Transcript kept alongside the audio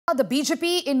The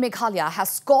BJP in Meghalaya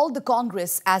has called the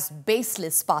Congress as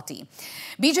baseless party.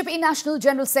 BJP National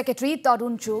General Secretary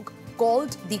𝗟𝗓𝗡𝗢𝗥𝗧𝗛𝗏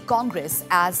called the Congress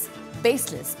as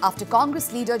baseless after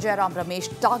Congress leader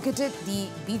𝗟𝗓𝗩𝗡 targeted the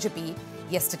BJP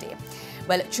yesterday.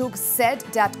 Well, 𝗟𝗓𝗡𝗢𝗥𝗧𝗏 said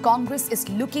that Congress is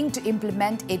looking to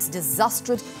implement its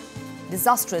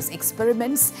disastrous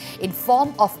experiments in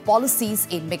form of policies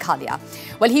in Meghalaya.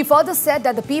 Well, he further said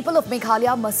that the people of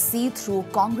Meghalaya must see through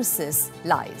Congress's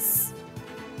lies.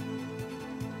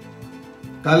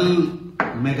 कल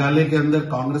मेघालय के अंदर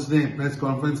कांग्रेस ने press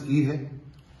conference की है।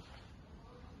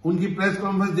 उनकी press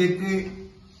conference देख के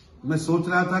मैं सोच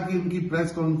रहा था कि उनकी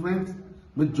प्रेस कॉन्फ्रेंस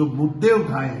में जो मुद्दे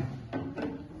उठाए हैं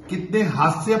कितने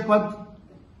हास्यास्पद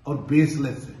और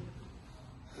बेसलेस है।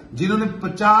 जिन्होंने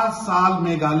 50 साल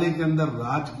मेघालय के अंदर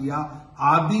राज किया,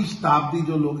 आधी शताब्दी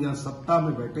जो लोग यहां सत्ता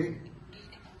में बैठे,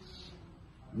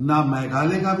 ना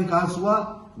मेघालय का विकास हुआ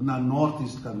ना नॉर्थ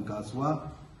ईस्ट का विकास हुआ।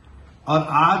 और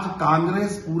आज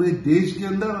कांग्रेस पूरे देश के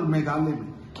अंदर और मेघालय में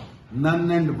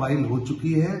नन एंड वाइल हो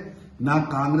चुकी है। ना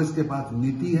कांग्रेस के पास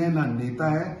नीति है ना नेता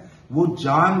है, वो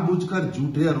जानबूझकर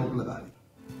झूठे आरोप लगा रही है।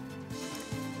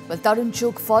 Well,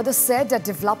 𝗟𝗓𝗡𝗢𝗥𝗧𝗏 further said that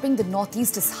developing the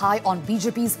Northeast is high on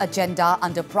BJP's agenda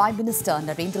under Prime Minister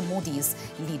Narendra Modi's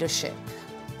leadership.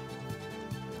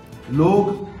 लोग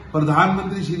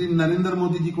प्रधानमंत्री श्री नरेंद्र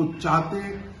मोदी जी को चाहते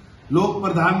हैं। लोग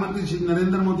प्रधानमंत्री श्री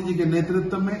नरेंद्र मोदी जी के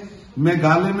नेतृत्व में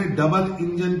मेघालय में डबल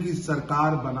इंजन की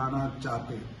सरकार बनाना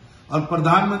चाहते हैं। और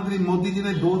प्रधानमंत्री मोदी जी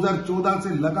ने 2014 से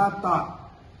लगातार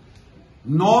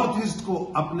नॉर्थ ईस्ट को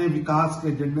अपने विकास के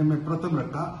एजेंडे में प्रथम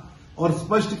रखा और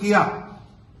स्पष्ट किया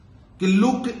कि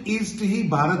लुक ईस्ट ही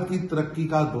भारत की तरक्की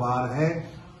का द्वार है।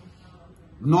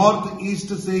 नॉर्थ ईस्ट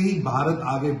से ही भारत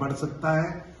आगे बढ़ सकता है।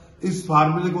 इस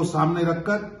फार्मूले को सामने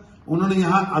रखकर उन्होंने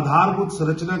यहां आधारभूत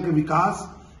संरचना के विकास,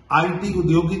 आईटी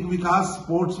औद्योगिक विकास,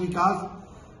 स्पोर्ट्स विकास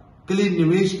के लिए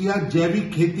निवेश किया।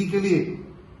 जैविक खेती के लिए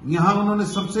यहां उन्होंने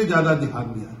सबसे ज्यादा ध्यान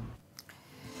दिया।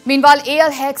 Meanwhile,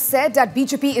 𝗟𝗓𝗩𝗡𝗢𝗥𝗧𝗏 said that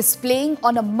BJP is playing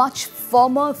on a much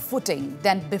firmer footing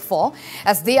than before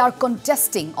as they are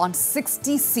contesting on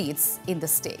 60 seats in the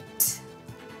state.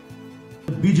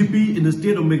 The BJP in the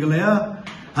state of Meghalaya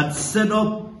had set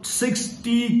up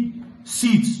 60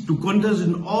 seats to contest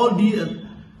in all the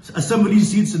assembly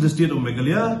seats in the state of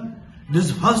Meghalaya. This is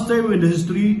the first time in the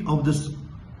history of this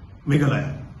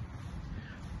Meghalaya.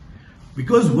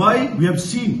 Because why? We have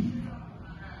seen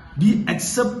the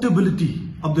acceptability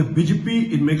of the BJP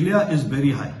in Meghalaya is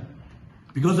very high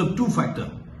because of two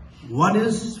factors. One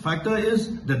factor is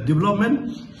the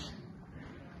development.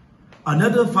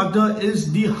 Another factor is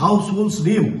the household's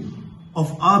name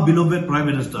of our beloved Prime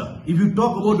Minister. If you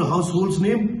talk about the household's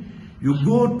name, you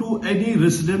go to any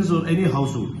residence or any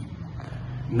household.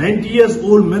 90 years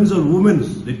old men or women,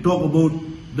 they talk about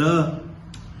the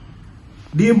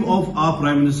name of our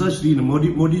Prime Minister, Shri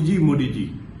Modi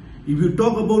ji. If you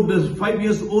talk about the 5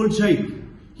 years old child,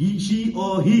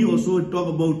 he also talk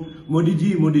about Modi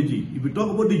ji. If you talk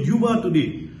about the Yuva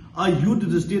today, our youth in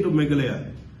the state of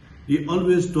Meghalaya, they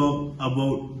always talk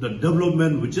about the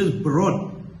development which is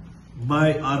brought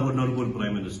by our Honorable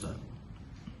Prime Minister.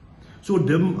 So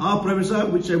our Prime Minister,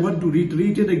 which I want to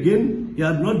reiterate it again, he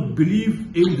has not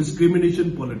believed in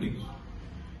discrimination politics.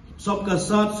 सबका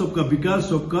साथ, सबका विकास,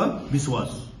 सबका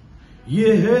विश्वास.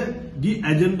 ये है the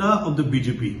agenda of the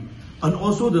BJP and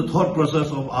also the thought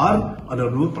process of our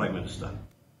Honorable Prime Minister.